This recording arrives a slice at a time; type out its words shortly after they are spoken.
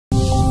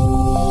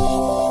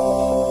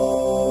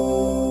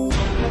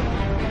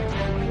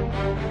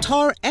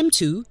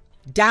Tor-M2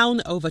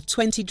 down over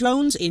 20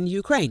 drones in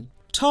Ukraine.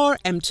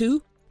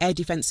 Tor-M2 air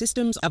defense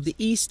systems of the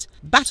East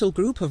battle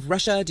group of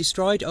Russia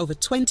destroyed over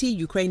 20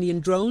 Ukrainian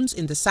drones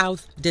in the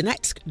south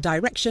Donetsk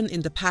direction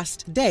in the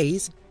past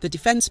days, the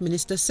defense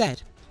minister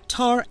said.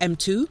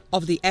 Tor-M2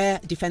 of the Air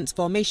Defense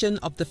Formation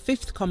of the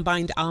 5th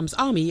Combined Arms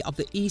Army of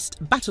the East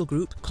Battle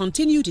Group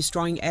continue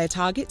destroying air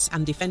targets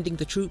and defending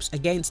the troops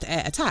against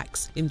air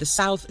attacks in the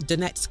South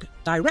Donetsk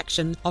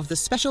direction of the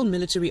special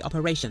military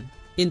operation.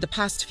 In the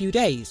past few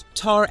days,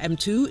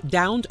 Tor-M2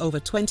 downed over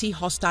 20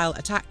 hostile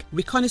attack,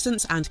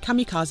 reconnaissance and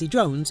kamikaze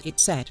drones, it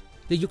said.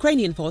 The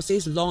Ukrainian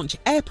forces launch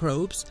air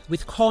probes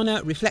with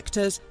corner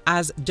reflectors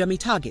as dummy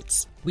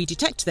targets. We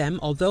detect them,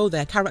 although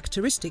their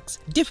characteristics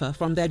differ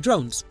from their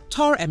drones,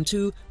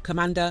 Tor-M2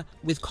 commander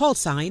with call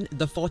sign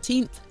the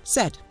 14th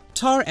said.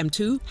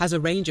 Tor-M2 has a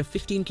range of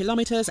 15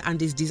 kilometers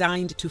and is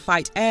designed to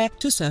fight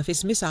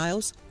air-to-surface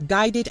missiles,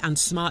 guided and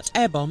smart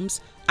air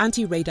bombs,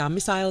 anti-radar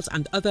missiles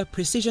and other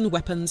precision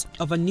weapons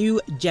of a new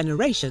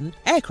generation,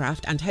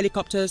 aircraft and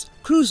helicopters,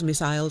 cruise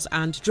missiles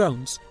and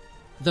drones.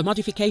 The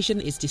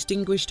modification is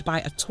distinguished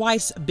by a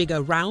twice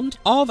bigger round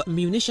of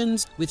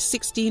munitions with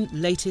 16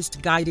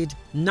 latest guided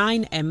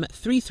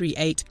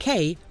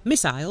 9M338K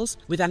missiles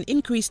with an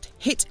increased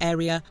hit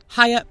area,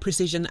 higher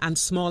precision and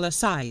smaller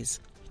size.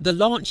 The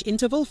launch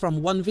interval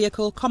from one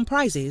vehicle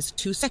comprises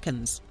 2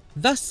 seconds.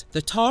 Thus,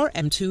 the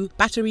Tor-M2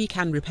 battery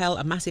can repel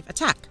a massive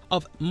attack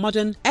of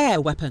modern air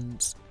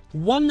weapons.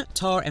 One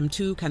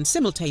Tor-M2 can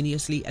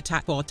simultaneously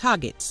attack 4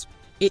 targets.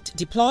 It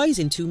deploys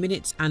in 2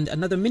 minutes and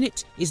another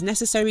minute is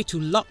necessary to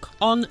lock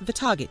on the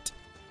target.